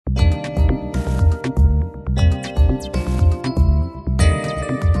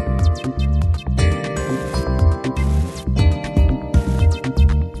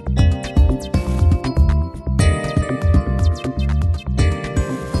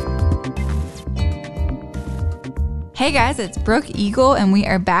Hey guys, it's Brooke Eagle, and we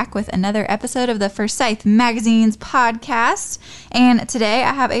are back with another episode of the Forsyth Magazine's podcast. And today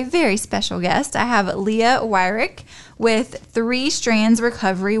I have a very special guest. I have Leah Wyrick with Three Strands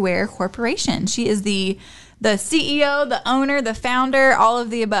Recovery Wear Corporation. She is the CEO, the owner, the founder, all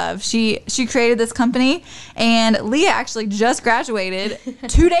of the above. She created this company, and Leah actually just graduated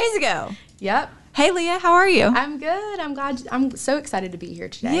 2 days ago. Yep. Hey Leah, how are you? I'm good. I'm glad. I'm so excited to be here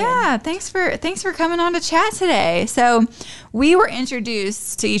today. Yeah, thanks for coming on to chat today. So we were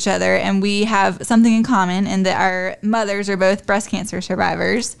introduced to each other, and we have something in common in that our mothers are both breast cancer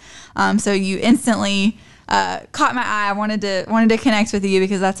survivors. So you instantly caught my eye. I wanted to connect with you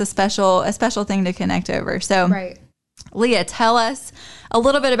because that's a special thing to connect over. So Right. Leah, tell us a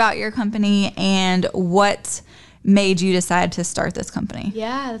little bit about your company and what made you decide to start this company?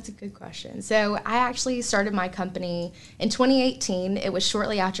 Yeah, that's a good question. So I actually started my company in 2018. It was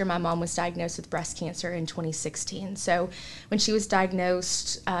shortly after my mom was diagnosed with breast cancer in 2016. So when she was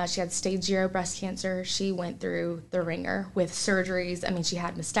diagnosed, she had stage 0 breast cancer. She went through the ringer with surgeries. I mean, she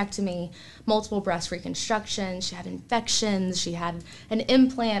had mastectomy, multiple breast reconstruction. She had infections. She had an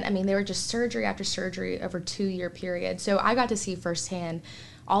implant. I mean, they were just surgery after surgery over a 2-year period. So I got to see firsthand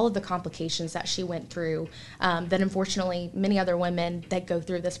all of the complications that she went through that unfortunately many other women that go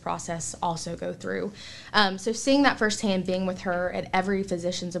through this process also go through. So seeing that firsthand, being with her at every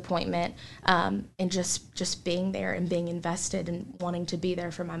physician's appointment, and just being there and being invested and wanting to be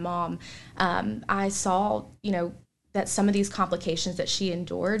there for my mom, I saw, that some of these complications that she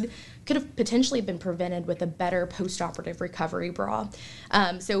endured could have potentially been prevented with a better post-operative recovery bra.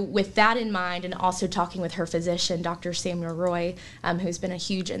 So with that in mind, and also talking with her physician, Dr. Samuel Roy, who's been a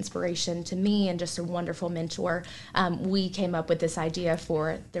huge inspiration to me and just a wonderful mentor, we came up with this idea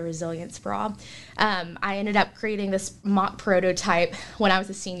for the Resilience Bra. I ended up creating this mock prototype when I was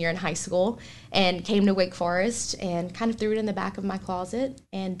a senior in high school and came to Wake Forest and kind of threw it in the back of my closet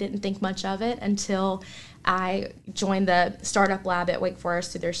and didn't think much of it until I joined the startup lab at Wake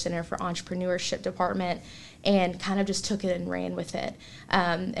Forest through their Center for Entrepreneurship department and kind of just took it and ran with it,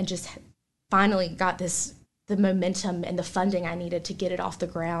 and just finally got the momentum and the funding I needed to get it off the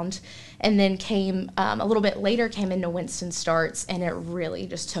ground. And then a little bit later came into Winston Starts, and it really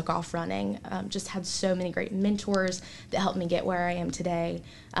just took off running. Just had so many great mentors that helped me get where I am today.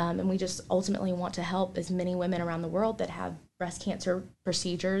 And we just ultimately want to help as many women around the world that have breast cancer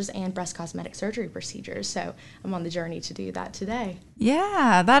procedures and breast cosmetic surgery procedures. So I'm on the journey to do that today.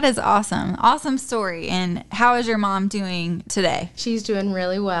 Yeah, that is awesome. Awesome story. And how is your mom doing today? She's doing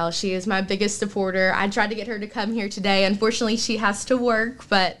really well. She is my biggest supporter. I tried to get her to come here today. Unfortunately, she has to work,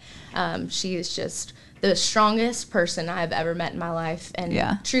 but she is just the strongest person I've ever met in my life,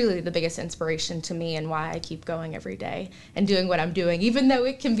 and truly the biggest inspiration to me and why I keep going every day and doing what I'm doing, even though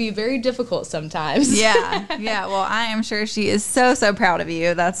it can be very difficult sometimes. Yeah. Well, I am sure she is so proud of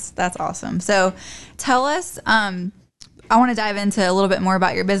you. That's awesome. So tell us, I want to dive into a little bit more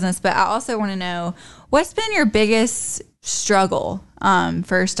about your business, but I also want to know what's been your biggest struggle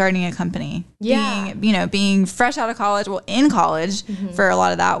for starting a company? Yeah. Being fresh out of college, in college for a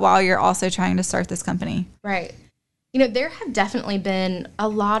lot of that, while you're also trying to start this company. Right. There have definitely been a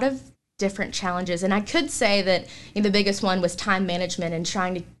lot of different challenges, and I could say that the biggest one was time management and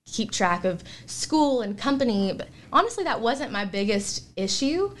trying to keep track of school and company, but honestly that wasn't my biggest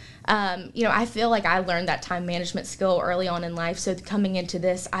issue. I feel like I learned that time management skill early on in life, so coming into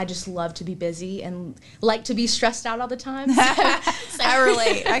this I just love to be busy and like to be stressed out all the time. So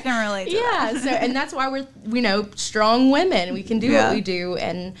I can relate to that. So and that's why we're strong women. We can do what we do,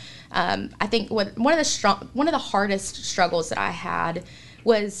 and I think one of the hardest struggles that I had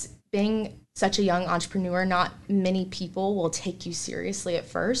was being such a young entrepreneur. Not many people will take you seriously at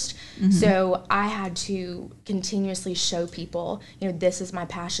first. So I had to continuously show people, this is my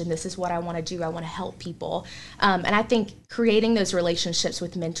passion. This is what I want to do. I want to help people. And I think creating those relationships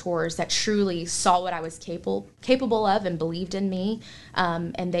with mentors that truly saw what I was capable of and believed in me.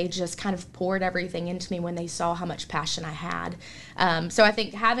 And they just kind of poured everything into me when they saw how much passion I had. So I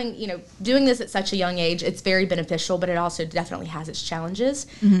think doing this at such a young age, it's very beneficial, but it also definitely has its challenges.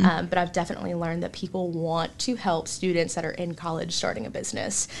 But I've definitely learned that people want to help students that are in college starting a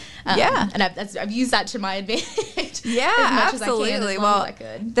business. And I've used that to my advantage. Yeah, as much absolutely. As I can, as long as I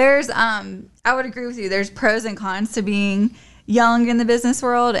could. There's I would agree with you. There's pros and cons to being young in the business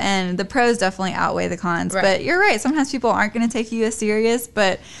world, and the pros definitely outweigh the cons. Right. But you're right. Sometimes people aren't going to take you as serious,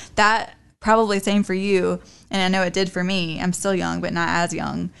 but that probably same for you. And I know it did for me. I'm still young, but not as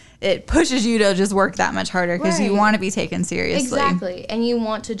young. It pushes you to just work that much harder because you want to be taken seriously. Exactly. And you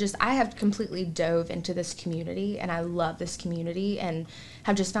want to I have completely dove into this community, and I love this community, and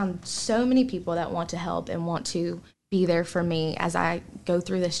have just found so many people that want to help and want to be there for me as I go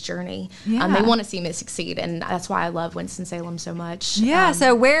through this journey. Yeah. They want to see me succeed, and that's why I love Winston-Salem so much. Yeah.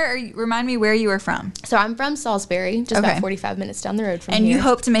 So remind me where you were from. So I'm from Salisbury, just about 45 minutes down the road from here. And you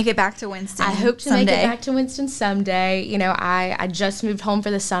hope to make it back to Winston. I hope to make it back to Winston someday. You know, I just moved home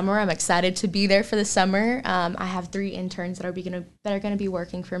for the summer. I'm excited to be there for the summer. I have 3 interns that are going to be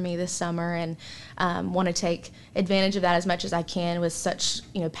working for me this summer, and want to take advantage of that as much as I can with such,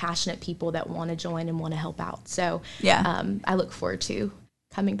 passionate people that want to join and want to help out. So I look forward to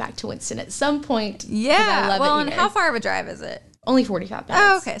coming back to Winston at some point. Yeah. Well, and how far of a drive is it? Only 45 minutes.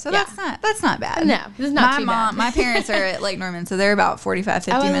 Oh, okay. So that's not bad. No, it's not too bad. My parents are at Lake Norman, so they're about 45,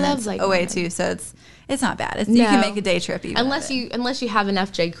 50 minutes away too. So it's not bad. You can make a day trip even. Unless you have an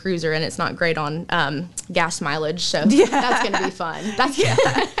FJ Cruiser and it's not great on gas mileage. So that's going to be fun.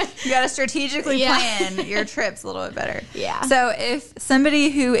 You got to strategically plan your trips a little bit better. Yeah. So if somebody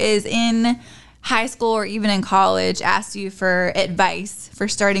who is in high school or even in college asked you for advice for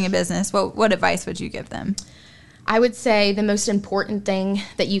starting a business, what advice would you give them? I would say the most important thing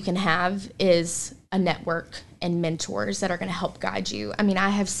that you can have is a network and mentors that are going to help guide you. I mean, I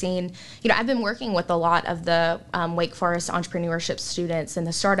have seen, I've been working with a lot of the Wake Forest entrepreneurship students in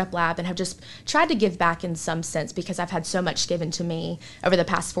the startup lab, and have just tried to give back in some sense because I've had so much given to me over the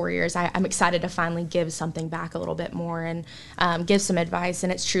past 4 years. I'm excited to finally give something back a little bit more and give some advice.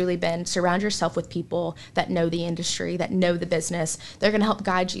 And it's truly been surround yourself with people that know the industry, that know the business. They're going to help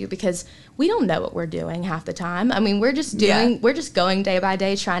guide you because we don't know what we're doing half the time. I mean, we're just going day by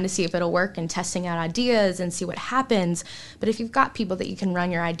day, trying to see if it'll work and testing out ideas and see what happens. But if you've got people that you can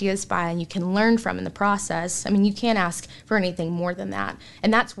run your ideas by and you can learn from in the process, I mean, you can't ask for anything more than that.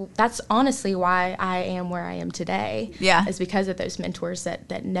 And that's honestly why I am where I am today. Yeah. Is because of those mentors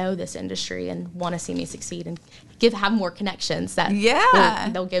that know this industry and want to see me succeed and have more connections that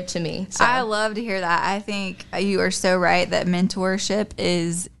they'll give to me. So. I love to hear that. I think you are so right that mentorship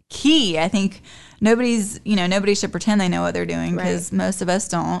is key. I think nobody should pretend they know what they're doing, because most of us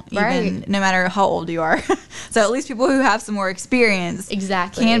don't, even no matter how old you are. So at least people who have some more experience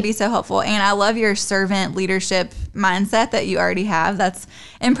can be so helpful. And I love your servant leadership mindset that you already have. That's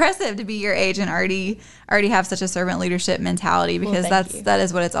impressive to be your age and already have such a servant leadership mentality, because that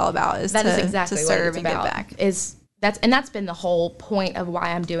is what it's all about, is to serve and give back. That's been the whole point of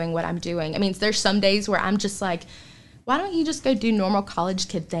why I'm doing what I'm doing. I mean, there's some days where I'm just like, why don't you just go do normal college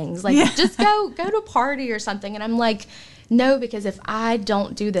kid things? Like, just go to a party or something. And I'm like, no, because if I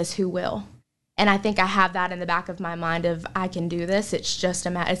don't do this, who will? And I think I have that in the back of my mind of, I can do this. It's just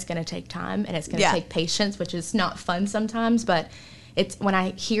it's going to take time, and it's going to take patience, which is not fun sometimes. But it's when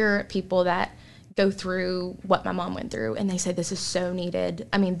I hear people that go through what my mom went through and they say this is so needed.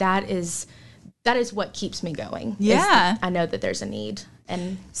 I mean, that is what keeps me going. Yeah. I know that there's a need.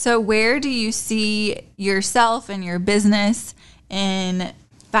 And so where do you see yourself and your business in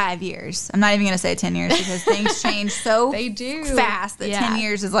 5 years? I'm not even going to say 10 years, because things change so they do fast that 10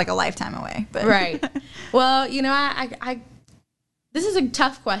 years is like a lifetime away. But. Right. Well, I this is a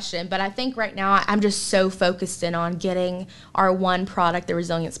tough question, but I think right now I'm just so focused in on getting our one product, the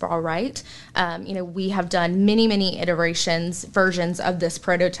Resilience Bra, right. We have done many versions of this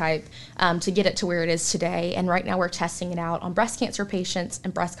prototype to get it to where it is today. And right now we're testing it out on breast cancer patients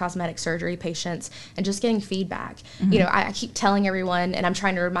and breast cosmetic surgery patients and just getting feedback. Mm-hmm. I keep telling everyone, and I'm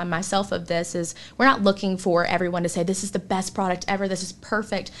trying to remind myself of this, is we're not looking for everyone to say, this is the best product ever, this is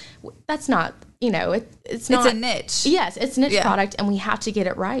perfect. That's not... it's not. It's a niche. Yes, it's a niche product, and we have to get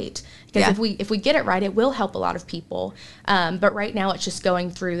it right. Because if we get it right, it will help a lot of people. But right now, it's just going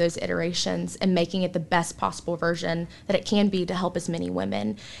through those iterations and making it the best possible version that it can be to help as many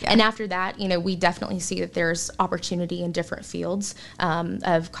women. Yeah. And after that, we definitely see that there's opportunity in different fields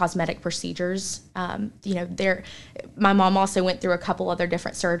of cosmetic procedures. My mom also went through a couple other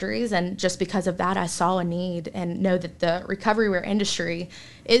different surgeries, and just because of that, I saw a need and know that the recovery wear industry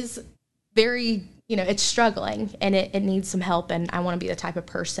is very, it's struggling, and it needs some help. And I want to be the type of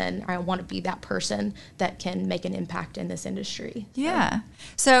person, or I want to be that person that can make an impact in this industry. Yeah.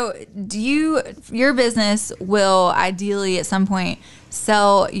 So your business will ideally at some point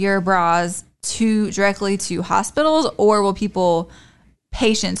sell your bras directly to hospitals, or will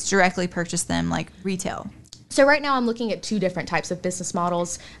patients directly purchase them like retail? So right now I'm looking at 2 different types of business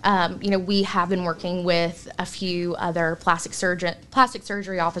models. We have been working with a few other plastic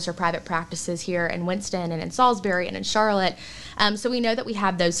surgery office or private practices here in Winston and in Salisbury and in Charlotte. So we know that we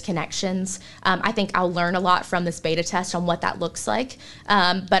have those connections. I think I'll learn a lot from this beta test on what that looks like.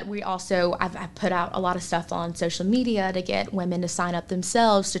 But we also, I've put out a lot of stuff on social media to get women to sign up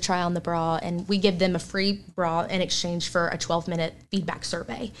themselves to try on the bra, and we give them a free bra in exchange for a 12-minute feedback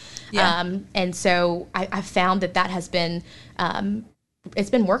survey. Yeah. And so I found found that has been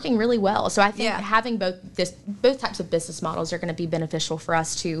it's been working really well. So I think having both types of business models are going to be beneficial for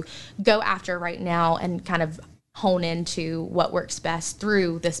us to go after right now and kind of hone into what works best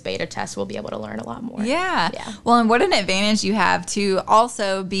through this beta test. We'll be able to learn a lot more. Yeah. Well, and what an advantage you have to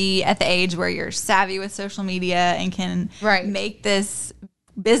also be at the age where you're savvy with social media and can make this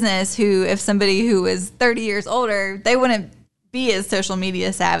business if somebody who is 30 years older, they wouldn't be as social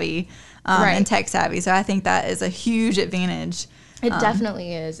media savvy and tech savvy. So I think that is a huge advantage. It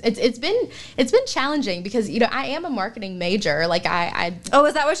definitely is. It's been challenging because, I am a marketing major. Like Oh,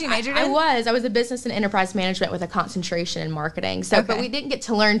 is that what you majored in? I was a business and enterprise management with a concentration in marketing. So, but we didn't get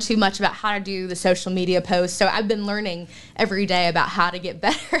to learn too much about how to do the social media posts. So I've been learning every day about how to get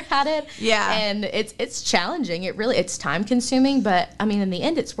better at it. Yeah. And it's challenging. It's time consuming, but I mean, in the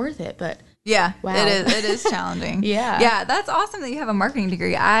end, it's worth it. But yeah, wow. It is challenging. Yeah, that's awesome that you have a marketing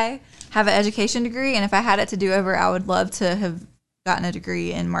degree. I have an education degree, and if I had it to do over, I would love to have gotten a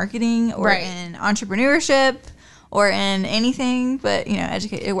degree in marketing or in entrepreneurship or in anything, but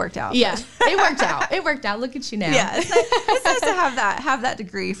it worked out. Yeah, it worked out. It worked out. Look at you now. Yeah, it's nice to have that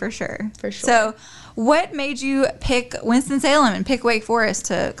degree for sure. For sure. So, what made you pick Winston-Salem and pick Wake Forest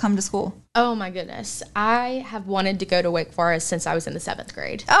to come to school? Oh my goodness. I have wanted to go to Wake Forest since I was in the 7th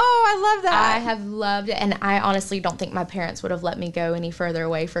grade. Oh, I love that. I have loved it. And I honestly don't think my parents would have let me go any further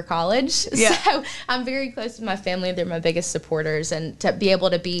away for college. Yeah. So I'm very close to my family. They're my biggest supporters. And to be able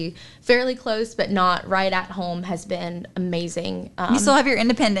to be fairly close but not right at home has been amazing. You still have your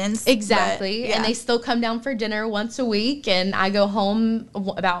independence. Exactly. And they still come down for dinner once a week. And I go home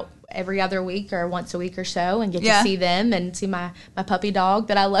about every other week or once a week or so and get to see them and see my puppy dog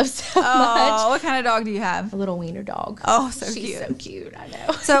that I love so much. Oh, what kind of dog do you have? A little wiener dog. Oh, so She's cute. so cute, I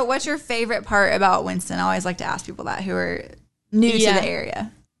know. So what's your favorite part about Winston? I always like to ask people that who are new to the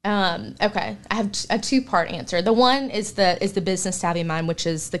area. Okay, I have a 2-part answer. The one is the business savvy mind, which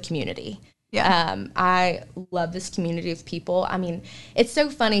is the community. Yeah. I love this community of people. I mean, it's so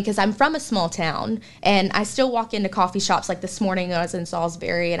funny because I'm from a small town and I still walk into coffee shops. Like this morning I was in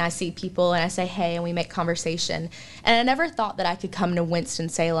Salisbury and I see people and I say, hey, and we make conversation. And I never thought that I could come to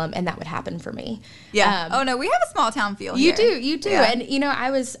Winston-Salem and that would happen for me. Yeah. Oh no, we have a small town feel here. You do. Yeah. And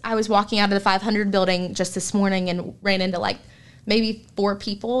I was walking out of the 500 building just this morning and ran into like maybe 4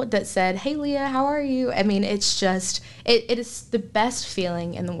 people that said, hey, Leah, how are you? I mean, it's just, it is the best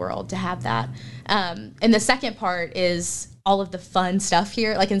feeling in the world to have that. And the second part is all of the fun stuff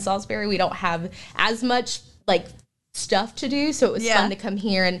here. Like in Salisbury, we don't have as much like stuff to do. So it was fun to come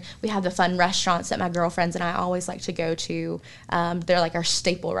here, and we have the fun restaurants that my girlfriends and I always like to go to. They're like our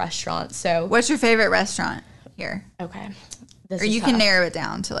staple restaurants. So what's your favorite restaurant here? Okay. Or you can narrow it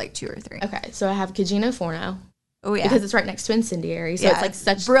down to like 2 or 3. Okay. So I have Cugino Forno. Oh, yeah. Because it's right next to Incendiary. So it's like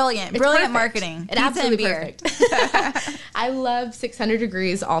such brilliant perfect. Marketing. It's absolutely perfect. I love 600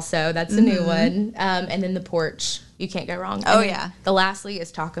 Degrees also. That's a new one. And then the Porch. You can't go wrong. Oh, yeah. The lastly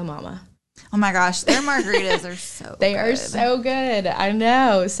is Taco Mama. Oh my gosh, their margaritas are so They good. are so good. I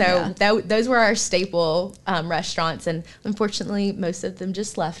know. So those were our staple restaurants, and unfortunately, most of them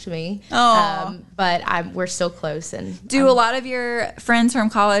just left me. Oh. But we're still close. And do a lot of your friends from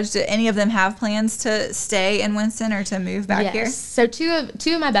college, do any of them have plans to stay in Winston or to move back here? So two of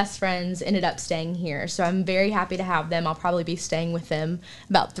my best friends ended up staying here. So I'm very happy to have them. I'll probably be staying with them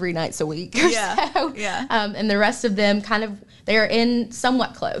about 3 nights a week or so. Yeah. And the rest of them they're in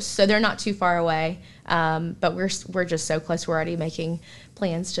somewhat close. So they're not too far away. But we're just so close. We're already making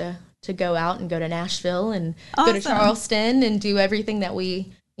plans to go out and go to Nashville and go to Charleston and do everything that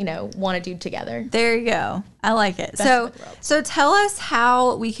we want to do together. There you go. I like it. So tell us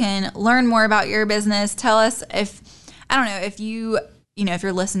how we can learn more about your business. Tell us if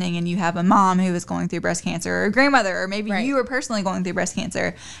you're listening and you have a mom who is going through breast cancer, or a grandmother, or maybe you are personally going through breast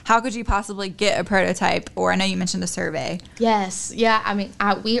cancer, how could you possibly get a prototype? Or I know you mentioned a survey. Yes. Yeah. I mean,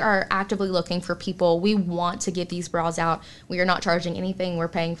 we are actively looking for people. We want to get these bras out. We are not charging anything. We're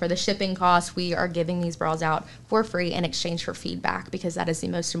paying for the shipping costs. We are giving these bras out for free in exchange for feedback, because that is the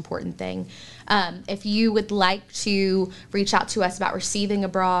most important thing. If you would like to reach out to us about receiving a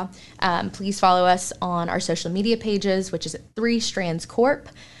bra, please follow us on our social media pages, which is at 3 Strands Corp.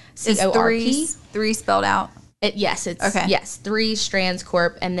 C-O-R-P. 3 spelled out. Yes, it's okay. Yes, 3 Strands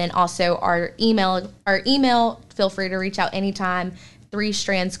Corp. And then also our email, feel free to reach out anytime,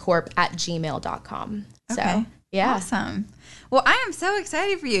 3strandscorp@gmail.com. Okay. So, yeah. Awesome. Well, I am so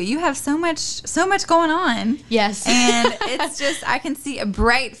excited for you. You have so much going on. Yes. And it's just, I can see a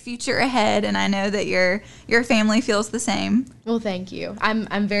bright future ahead, and I know that your family feels the same. Well, thank you.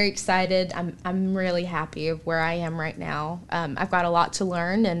 I'm very excited. I'm really happy of where I am right now. I've got a lot to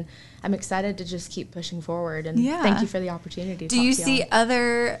learn, and I'm excited to just keep pushing forward. And thank you for the opportunity to Do you see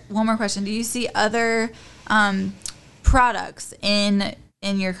one more question, do you see other products in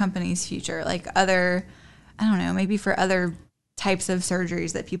your company's future? Like other, I don't know, maybe for other types of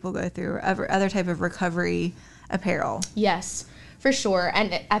surgeries that people go through, other type of recovery apparel? Yes, for sure.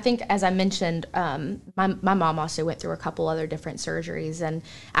 And I think, as I mentioned, my mom also went through a couple other different surgeries. And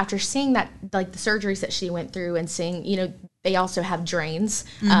after seeing that, like the surgeries that she went through and seeing, they also have drains,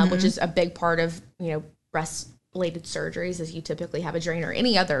 which is a big part of, breast-related surgeries, as you typically have a drain, or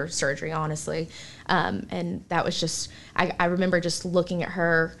any other surgery, honestly. And that was just, I remember just looking at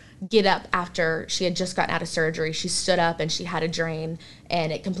her get up after she had just gotten out of surgery. She stood up and she had a drain,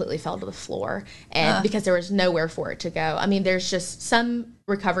 and it completely fell to the floor, and because there was nowhere for it to go. I mean, there's just some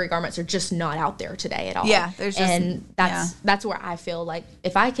recovery garments are just not out there today at all. Yeah, there's just, and that's where I feel like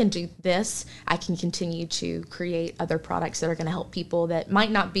if I can do this, I can continue to create other products that are going to help people that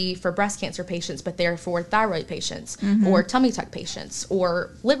might not be for breast cancer patients, but they're for thyroid patients or tummy tuck patients or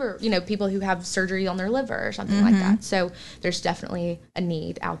liver, people who have surgery on their liver or something like that. So there's definitely a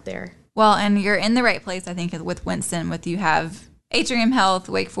need out there. Well, and you're in the right place, I think, with Winston. You have Atrium Health,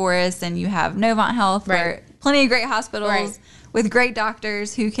 Wake Forest, and you have Novant Health, where plenty of great hospitals with great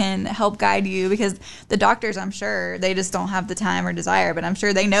doctors who can help guide you, because the doctors, I'm sure, they just don't have the time or desire, but I'm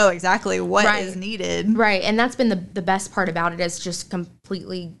sure they know exactly what is needed. Right, and that's been the best part about it, is just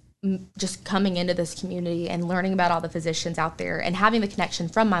completely just coming into this community and learning about all the physicians out there and having the connection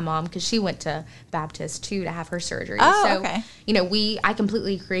from my mom, because she went to Baptist too to have her surgery. I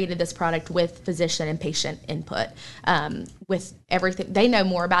completely created this product with physician and patient input, with everything. They know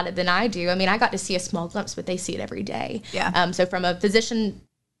more about it than I do. I mean, I got to see a small glimpse, but they see it every day. Yeah. So from a physician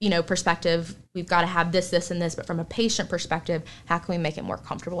perspective, we've got to have this, and this. But from a patient perspective, how can we make it more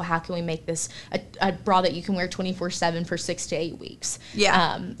comfortable? How can we make this a bra that you can wear 24/7 for 6 to 8 weeks?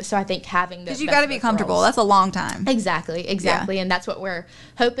 Yeah. So I think having the, because you got to be comfortable. That's a long time. Exactly. Yeah. And that's what we're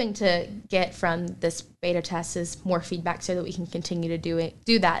hoping to get from this beta test, is more feedback so that we can continue to do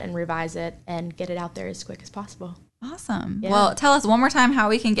that and revise it and get it out there as quick as possible. Awesome. Yeah. Well, tell us one more time how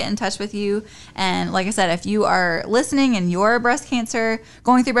we can get in touch with you. And like I said, if you are listening and you're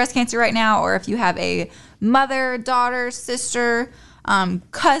going through breast cancer right now, or if you have a mother, daughter, sister,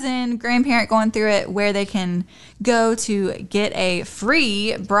 cousin, grandparent going through it, where they can go to get a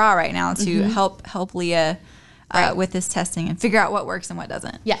free bra right now to help Leah with this testing and figure out what works and what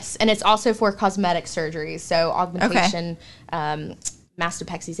doesn't. Yes. And it's also for cosmetic surgeries. So augmentation,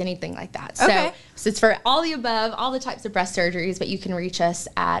 mastopexies, anything like that. So it's for all the above, all the types of breast surgeries, but you can reach us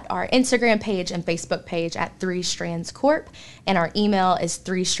at our Instagram page and Facebook page at 3 Strands Corp, and our email is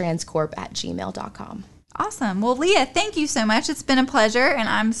 3strandscorp@gmail.com. Awesome. Well, Leah, thank you so much. It's been a pleasure, and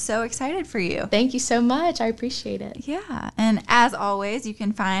I'm so excited for you. Thank you so much. I appreciate it. Yeah. And as always, you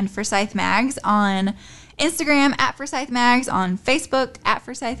can find Forsyth Mags on Instagram at Forsyth Mags, on Facebook at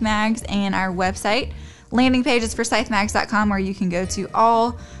Forsyth Mags, and our website landing page is forsythmags.com, where you can go to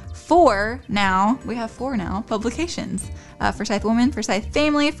all 4 now. We have 4 now publications: Forsyth Woman, Forsyth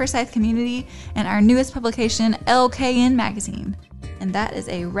Family, Forsyth Community, and our newest publication, LKN Magazine. And that is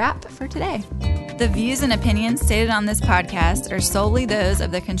a wrap for today. The views and opinions stated on this podcast are solely those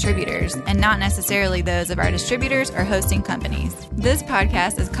of the contributors and not necessarily those of our distributors or hosting companies. This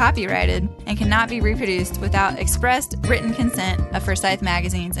podcast is copyrighted and cannot be reproduced without expressed written consent of Forsyth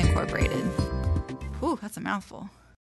Magazines Incorporated. Ooh, that's a mouthful.